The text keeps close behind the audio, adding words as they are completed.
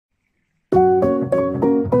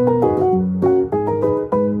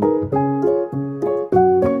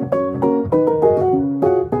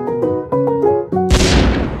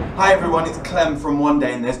everyone, it's Clem from One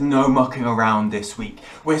Day and there's no mucking around this week.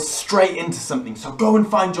 We're straight into something, so go and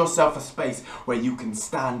find yourself a space where you can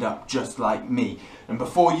stand up just like me. And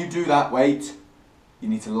before you do that, wait, you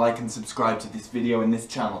need to like and subscribe to this video and this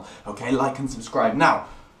channel. Okay, like and subscribe. Now,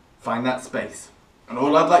 find that space. And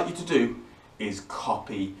all I'd like you to do is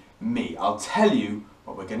copy me. I'll tell you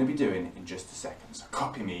what we're going to be doing in just a second. So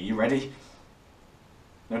copy me. Are you ready?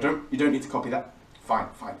 No, you don't need to copy that. Fine.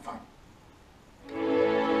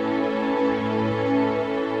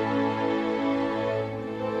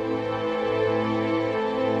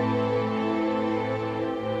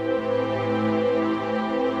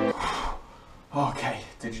 Okay,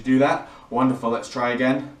 did you do that? Wonderful, let's try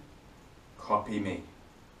again. Copy me.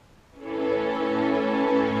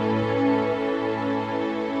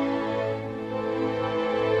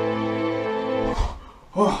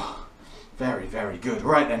 Oh, very good.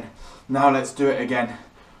 Right then, now let's do it again.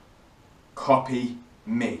 Copy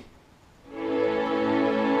me.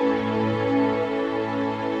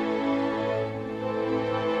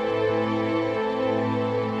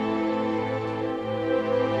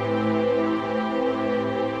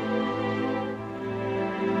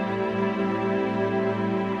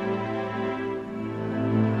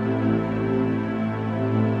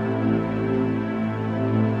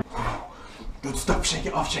 Good stuff, shake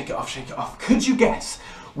it off. Could you guess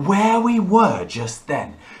where we were just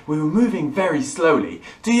then? We were moving very slowly.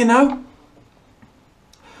 Do you know?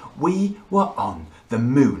 We were on the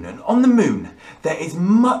moon, and on the moon there is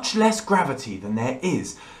much less gravity than there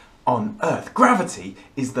is on Earth. Gravity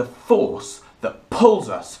is the force that pulls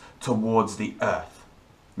us towards the Earth.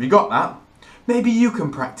 Have you got that? Maybe you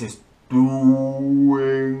can practice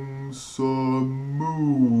doing some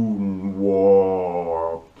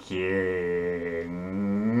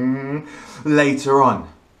moonwalking later on.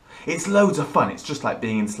 It's loads of fun. It's just like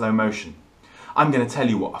being in slow motion. I'm going to tell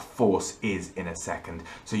you what a force is in a second,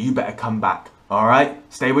 so you better come back. Alright?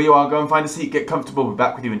 Stay where you are, go and find a seat, get comfortable. We'll be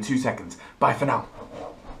back with you in 2 seconds. Bye for now.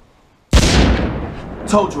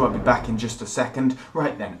 Told you I'd be back in just a second.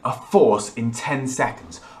 Right then, a force in 10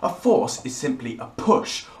 seconds. A force is simply a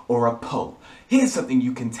push or a pull. Here's something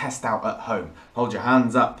you can test out at home. Hold your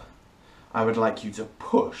hands up. I would like you to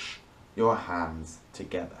push your hands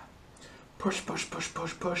together. Push. Good.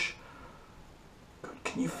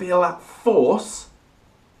 Can you feel that force?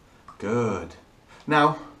 Good.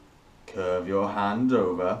 Now, curve your hand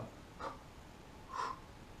over.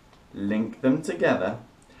 Link them together.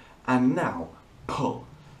 And now, pull.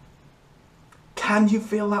 Can you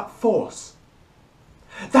feel that force?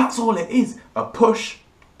 That's all it is. A push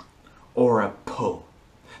or a pull.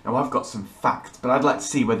 Now, I've got some facts, but I'd like to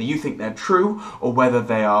see whether you think they're true or whether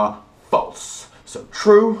they are false. So,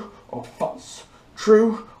 true or false?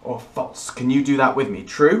 True or false? Can you do that with me?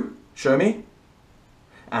 True? Show me.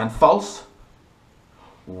 And false?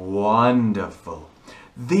 Wonderful.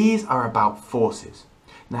 These are about forces.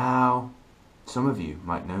 Now, some of you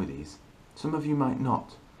might know these. Some of you might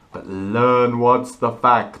not. But learn what's the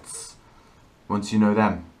facts. Once you know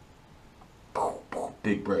them.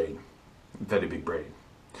 Big brain. Very big brain.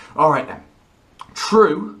 Alright then.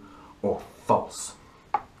 True or false?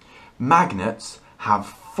 Magnets have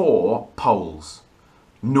 4 poles.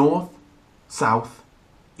 North, south,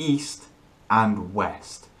 east and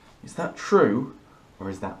west. Is that true or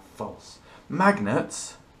is that false?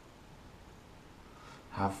 Magnets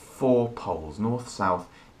have 4 poles. North, south,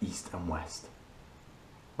 east and west.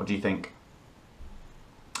 What do you think?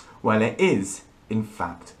 Well, it is, in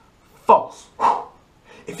fact, false.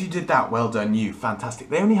 If you did that, well done you. Fantastic.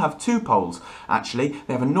 They only have 2 poles, actually.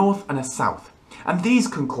 They have a north and a south. And these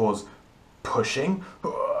can cause pushing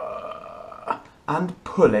and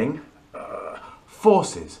pulling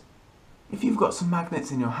forces. If you've got some magnets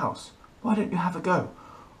in your house, why don't you have a go?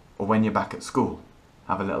 Or when you're back at school,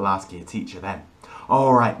 have a little ask your teacher then.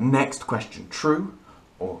 Alright, next question. True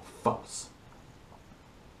or false?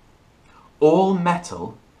 All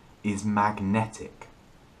metal is magnetic.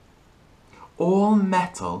 All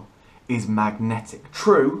metal is magnetic.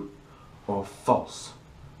 True or false?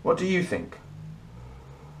 What do you think?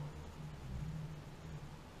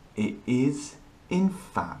 It is, in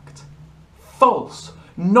fact, false.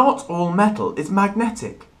 Not all metal is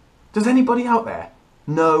magnetic. Does anybody out there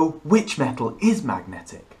know which metal is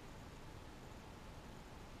magnetic?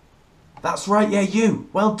 That's right, yeah, you.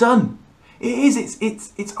 Well done. It is,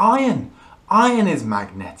 it's iron. Iron is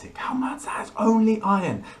magnetic. How mad is that? It's only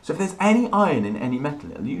iron. So if there's any iron in any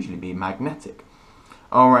metal, it'll usually be magnetic.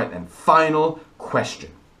 Alright then, final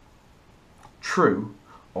question. True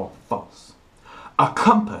or false? A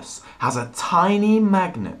compass has a tiny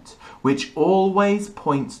magnet which always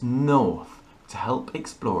points north to help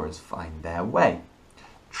explorers find their way.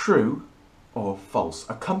 True or false?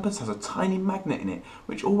 A compass has a tiny magnet in it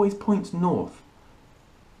which always points north.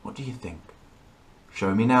 What do you think?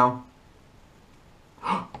 Show me now.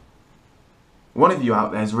 One of you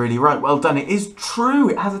out there is really right. Well done. It is true.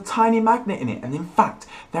 It has a tiny magnet in it. And in fact,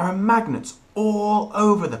 there are magnets all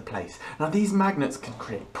over the place. Now, these magnets can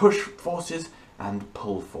create push forces and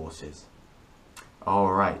pull forces.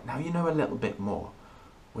 All right. Now you know a little bit more.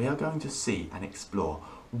 We are going to see and explore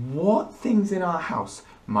what things in our house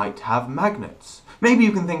might have magnets. Maybe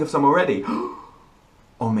you can think of some already.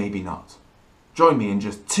 Or maybe not. Join me in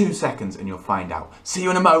just 2 seconds and you'll find out. See you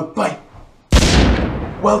in a mo. Bye.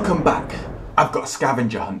 Welcome back. I've got a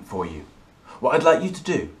scavenger hunt for you. What I'd like you to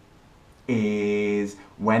do is,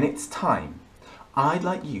 when it's time, I'd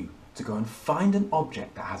like you to go and find an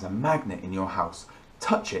object that has a magnet in your house,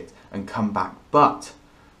 touch it and come back. But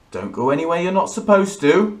don't go anywhere you're not supposed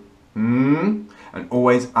to. And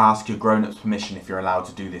always ask your grown-ups permission if you're allowed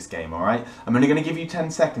to do this game, alright? I'm only going to give you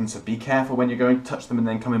 10 seconds, so be careful when you're going to touch them and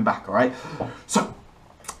then coming back, alright? So,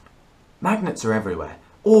 magnets are everywhere,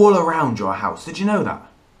 all around your house. Did you know that?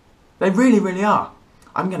 They really, really are.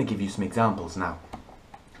 I'm going to give you some examples now.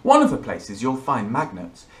 One of the places you'll find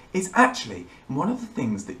magnets is actually one of the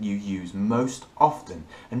things that you use most often,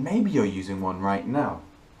 and maybe you're using one right now.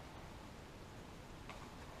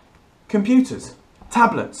 Computers,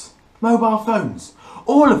 tablets, mobile phones,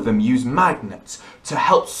 all of them use magnets to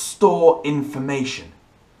help store information.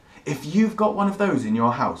 If you've got one of those in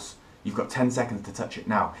your house, you've got 10 seconds to touch it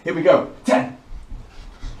now. Here we go. 10.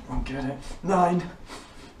 I'll get it. 9.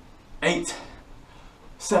 8,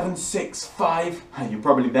 7, 6, 5. You're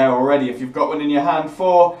probably there already if you've got one in your hand.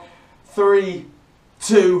 4, 3,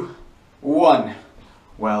 2, 1.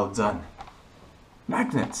 Well done.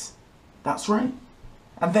 Magnets. That's right.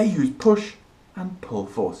 And they use push and pull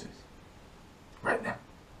forces. Right then.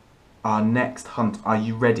 Our next hunt. Are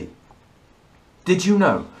you ready? Did you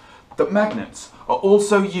know that magnets are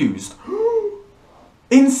also used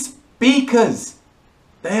in speakers?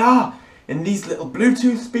 They are. In these little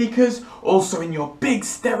Bluetooth speakers, also in your big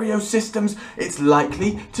stereo systems, it's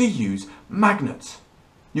likely to use magnets.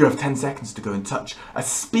 You have 10 seconds to go and touch a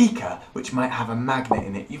speaker which might have a magnet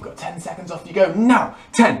in it. You've got 10 seconds, off you go now.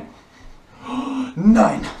 10,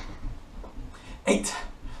 9, 8,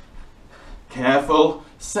 careful,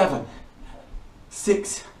 7,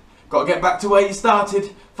 6, got to get back to where you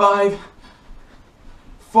started, 5,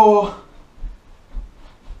 4,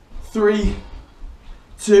 3,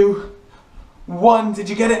 2, 1. Did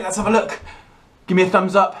you get it? Let's have a look. Give me a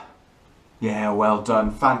thumbs up. Yeah, well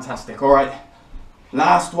done. Fantastic. All right.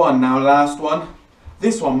 Last one now, last one.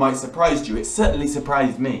 This one might surprise you. It certainly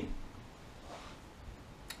surprised me.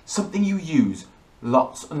 Something you use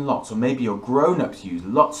lots and lots, or maybe your grown-ups use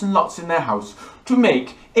lots and lots in their house to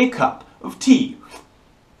make a cup of tea.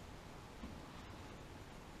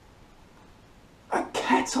 A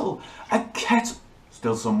kettle. A kettle.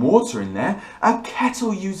 Still some water in there. A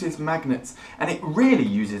kettle uses magnets, and it really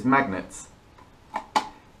uses magnets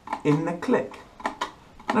in the click.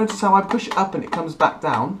 Notice how I push it up and it comes back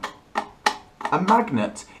down. A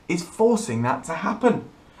magnet is forcing that to happen,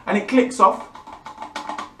 and it clicks off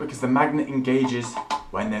because the magnet engages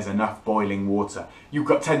when there's enough boiling water. You've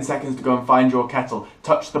got 10 seconds to go and find your kettle.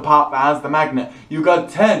 Touch the part that has the magnet. You've got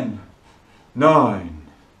 10, 9,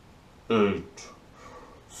 8,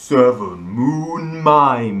 7, moon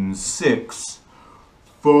mimes, 6,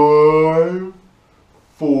 5,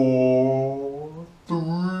 4,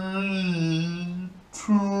 3,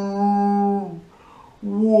 2,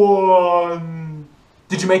 1.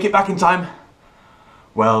 Did you make it back in time?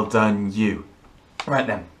 Well done, you. Right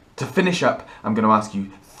then, to finish up, I'm going to ask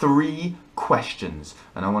you 3 questions,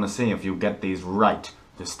 and I want to see if you'll get these right.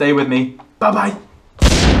 Just stay with me. Bye-bye.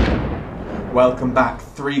 Welcome back.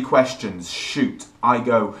 3 questions. Shoot. I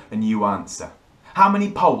go and you answer. How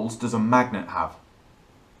many poles does a magnet have?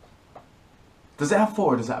 Does it have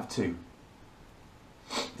 4 or does it have 2?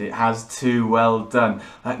 It has 2. Well done.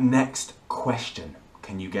 Next question.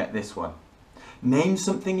 Can you get this one? Name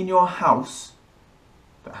something in your house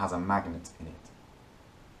that has a magnet in it.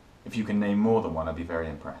 If you can name more than one, I'd be very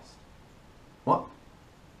impressed. What?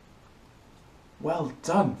 Well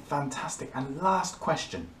done. Fantastic. And last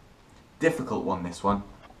question. Difficult one, this one.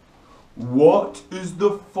 What is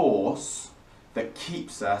the force that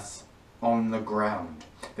keeps us on the ground?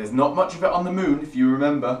 There's not much of it on the moon, if you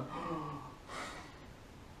remember.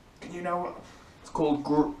 Can you know what? It's called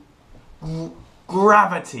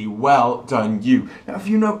Gravity, well done you. Now if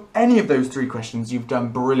you know any of those 3 questions, you've done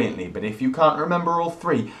brilliantly, but if you can't remember all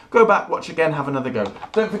 3, go back, watch again, have another go.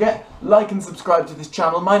 Don't forget, like and subscribe to this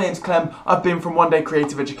channel. My name's Clem, I've been from One Day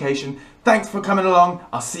Creative Education. Thanks for coming along,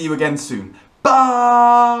 I'll see you again soon.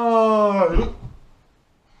 Bye!